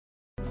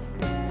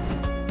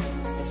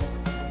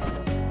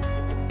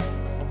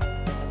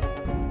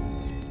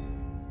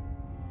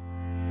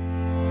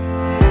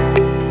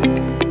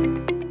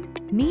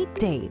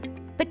Dave,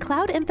 the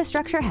cloud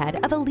infrastructure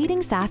head of a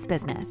leading SaaS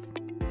business.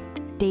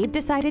 Dave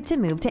decided to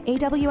move to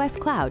AWS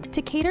Cloud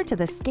to cater to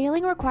the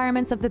scaling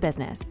requirements of the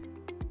business.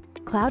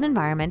 Cloud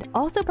environment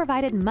also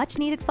provided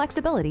much-needed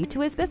flexibility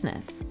to his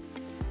business.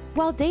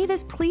 While Dave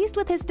is pleased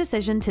with his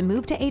decision to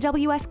move to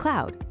AWS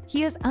Cloud,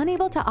 he is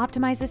unable to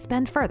optimize his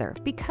spend further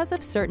because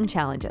of certain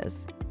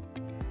challenges.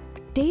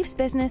 Dave's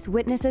business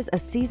witnesses a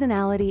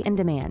seasonality in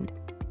demand.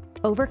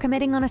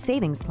 Overcommitting on a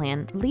savings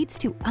plan leads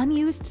to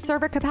unused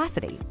server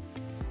capacity.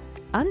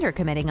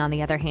 Undercommitting, on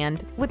the other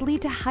hand, would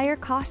lead to higher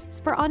costs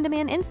for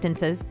on-demand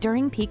instances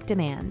during peak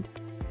demand.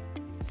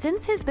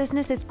 Since his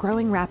business is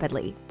growing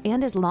rapidly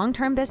and his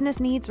long-term business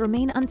needs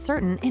remain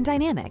uncertain and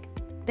dynamic,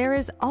 there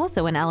is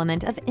also an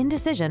element of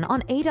indecision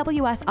on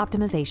AWS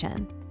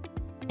optimization.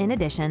 In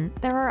addition,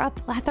 there are a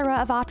plethora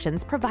of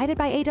options provided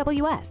by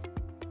AWS,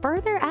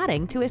 further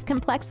adding to his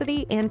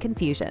complexity and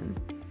confusion.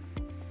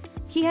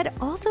 He had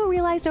also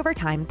realized over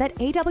time that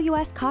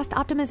AWS cost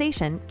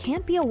optimization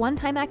can't be a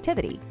one-time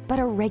activity, but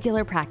a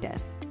regular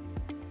practice.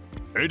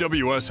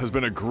 AWS has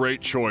been a great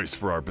choice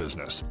for our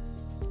business.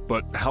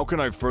 But how can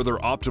I further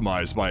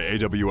optimize my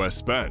AWS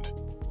spend?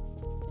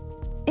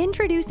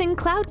 Introducing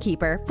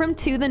CloudKeeper from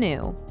To The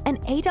New, an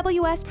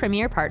AWS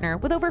premier partner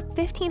with over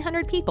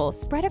 1,500 people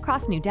spread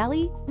across New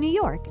Delhi, New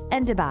York,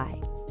 and Dubai.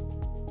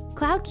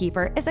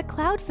 CloudKeeper is a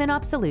cloud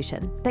FinOps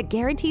solution that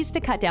guarantees to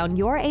cut down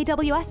your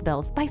AWS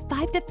bills by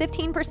 5 to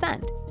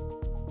 15%.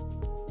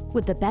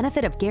 With the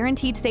benefit of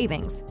guaranteed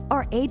savings,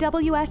 our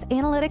AWS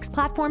Analytics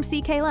Platform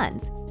CK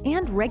Lens,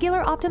 and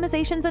regular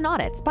optimizations and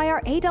audits by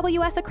our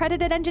AWS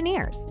accredited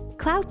engineers,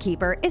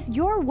 CloudKeeper is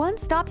your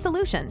one-stop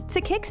solution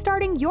to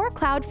kickstarting your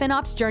cloud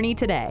FinOps journey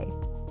today.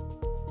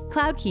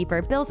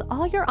 CloudKeeper bills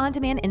all your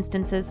on-demand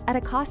instances at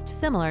a cost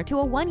similar to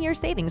a one-year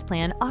savings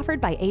plan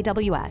offered by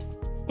AWS,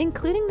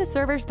 including the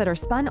servers that are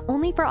spun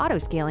only for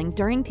autoscaling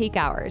during peak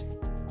hours.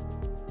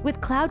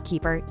 With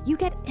CloudKeeper, you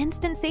get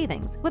instant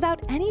savings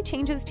without any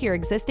changes to your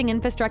existing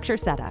infrastructure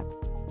setup.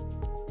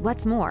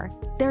 What's more,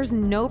 there's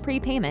no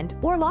prepayment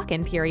or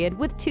lock-in period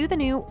with To The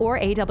New or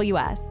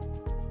AWS.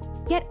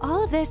 Get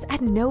all of this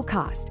at no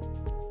cost.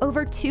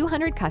 Over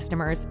 200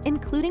 customers,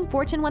 including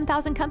Fortune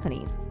 1000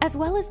 companies, as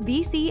well as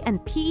VC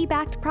and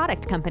PE-backed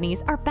product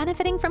companies, are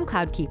benefiting from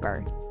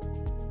CloudKeeper.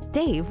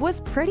 Dave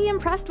was pretty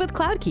impressed with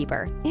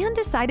CloudKeeper and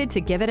decided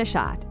to give it a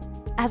shot.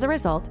 As a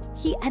result,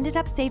 he ended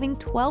up saving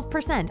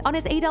 12% on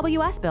his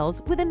AWS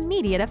bills with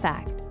immediate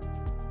effect.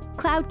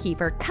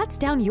 CloudKeeper cuts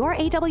down your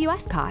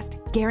AWS cost,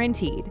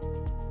 guaranteed.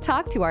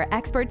 Talk to our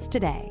experts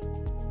today.